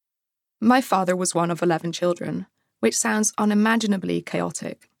My father was one of 11 children, which sounds unimaginably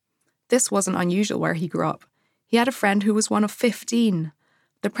chaotic. This wasn't unusual where he grew up. He had a friend who was one of 15.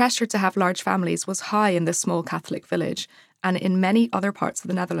 The pressure to have large families was high in this small Catholic village and in many other parts of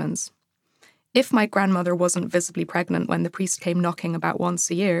the Netherlands. If my grandmother wasn't visibly pregnant when the priest came knocking about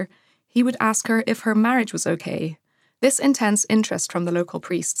once a year, he would ask her if her marriage was okay. This intense interest from the local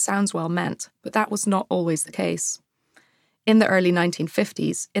priest sounds well meant, but that was not always the case. In the early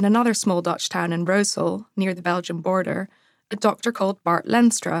 1950s, in another small Dutch town in Roosendaal, near the Belgian border, a doctor called Bart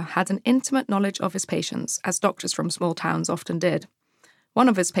Lenstra had an intimate knowledge of his patients, as doctors from small towns often did. One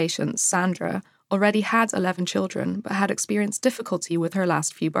of his patients, Sandra, already had 11 children, but had experienced difficulty with her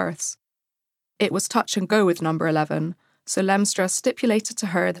last few births. It was touch and go with number 11, so Lenstra stipulated to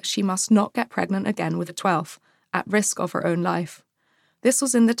her that she must not get pregnant again with a 12th, at risk of her own life. This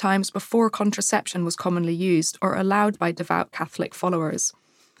was in the times before contraception was commonly used or allowed by devout Catholic followers.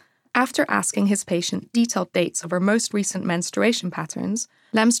 After asking his patient detailed dates of her most recent menstruation patterns,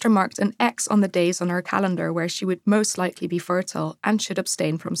 Lenstra marked an X on the days on her calendar where she would most likely be fertile and should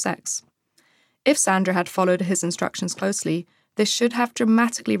abstain from sex. If Sandra had followed his instructions closely, this should have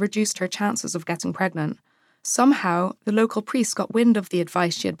dramatically reduced her chances of getting pregnant. Somehow, the local priest got wind of the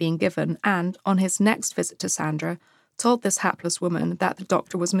advice she had been given and, on his next visit to Sandra, told this hapless woman that the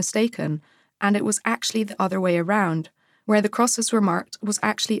doctor was mistaken, and it was actually the other way around. Where the crosses were marked was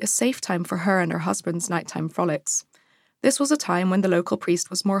actually a safe time for her and her husband's nighttime frolics. This was a time when the local priest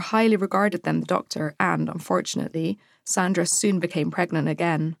was more highly regarded than the doctor, and, unfortunately, Sandra soon became pregnant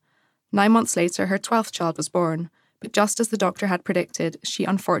again. 9 months later, her 12th child was born, but just as the doctor had predicted, she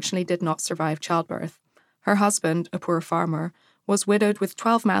unfortunately did not survive childbirth. Her husband, a poor farmer, was widowed with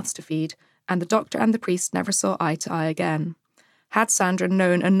 12 mouths to feed, and the doctor and the priest never saw eye to eye again. Had Sandra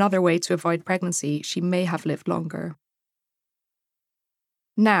known another way to avoid pregnancy, she may have lived longer.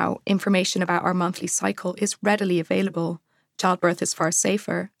 Now, information about our monthly cycle is readily available. Childbirth is far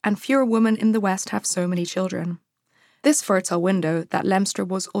safer, and fewer women in the West have so many children. This fertile window that Lenstra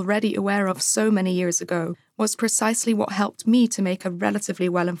was already aware of so many years ago was precisely what helped me to make a relatively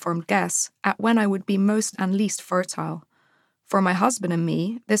well-informed guess at when I would be most and least fertile. For my husband and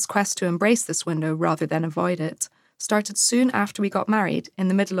me, this quest to embrace this window rather than avoid it started soon after we got married in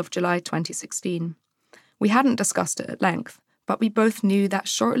the middle of July 2016. We hadn't discussed it at length, but we both knew that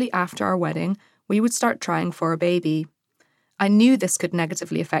shortly after our wedding, we would start trying for a baby. I knew this could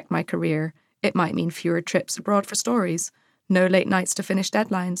negatively affect my career. It might mean fewer trips abroad for stories, no late nights to finish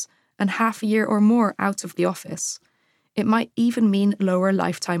deadlines, and half a year or more out of the office. It might even mean lower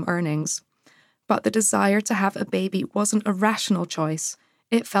lifetime earnings. But the desire to have a baby wasn't a rational choice.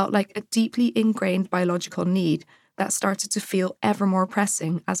 It felt like a deeply ingrained biological need that started to feel ever more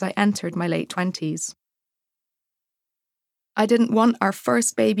pressing as I entered my late 20s. I didn't want our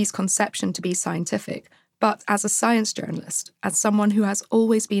first baby's conception to be scientific, but as a science journalist, as someone who has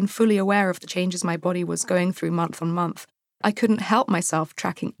always been fully aware of the changes my body was going through month on month, I couldn't help myself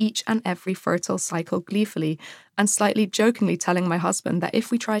tracking each and every fertile cycle gleefully and slightly jokingly telling my husband that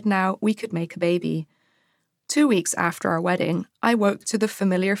if we tried now, we could make a baby. 2 weeks after our wedding, I woke to the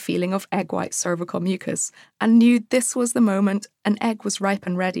familiar feeling of egg white cervical mucus and knew this was the moment an egg was ripe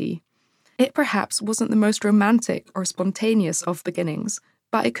and ready. It perhaps wasn't the most romantic or spontaneous of beginnings,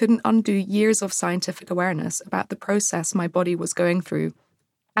 but I couldn't undo years of scientific awareness about the process my body was going through.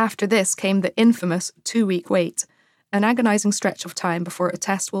 After this came the infamous 2-week wait, an agonizing stretch of time before a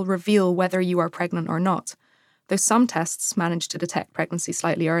test will reveal whether you are pregnant or not, though some tests manage to detect pregnancy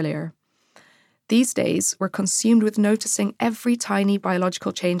slightly earlier. These days were consumed with noticing every tiny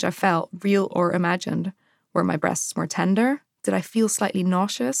biological change I felt, real or imagined. Were my breasts more tender? Did I feel slightly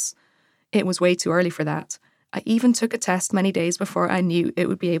nauseous? It was way too early for that. I even took a test many days before I knew it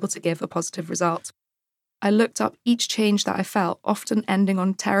would be able to give a positive result. I looked up each change that I felt, often ending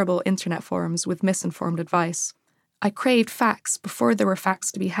on terrible internet forums with misinformed advice. I craved facts before there were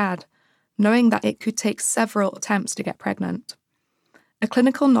facts to be had, knowing that it could take several attempts to get pregnant. A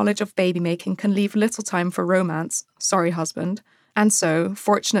clinical knowledge of baby making can leave little time for romance, sorry husband, and so,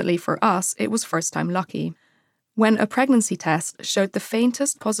 fortunately for us, it was first time lucky. When a pregnancy test showed the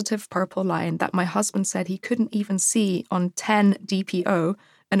faintest positive purple line that my husband said he couldn't even see on 10 DPO,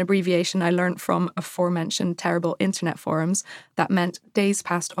 an abbreviation I learned from aforementioned terrible internet forums that meant days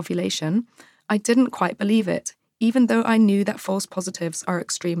past ovulation, I didn't quite believe it, even though I knew that false positives are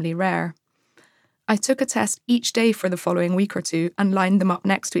extremely rare. I took a test each day for the following week or two and lined them up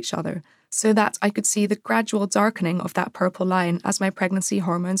next to each other so that I could see the gradual darkening of that purple line as my pregnancy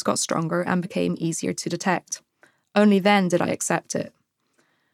hormones got stronger and became easier to detect. Only then did I accept it.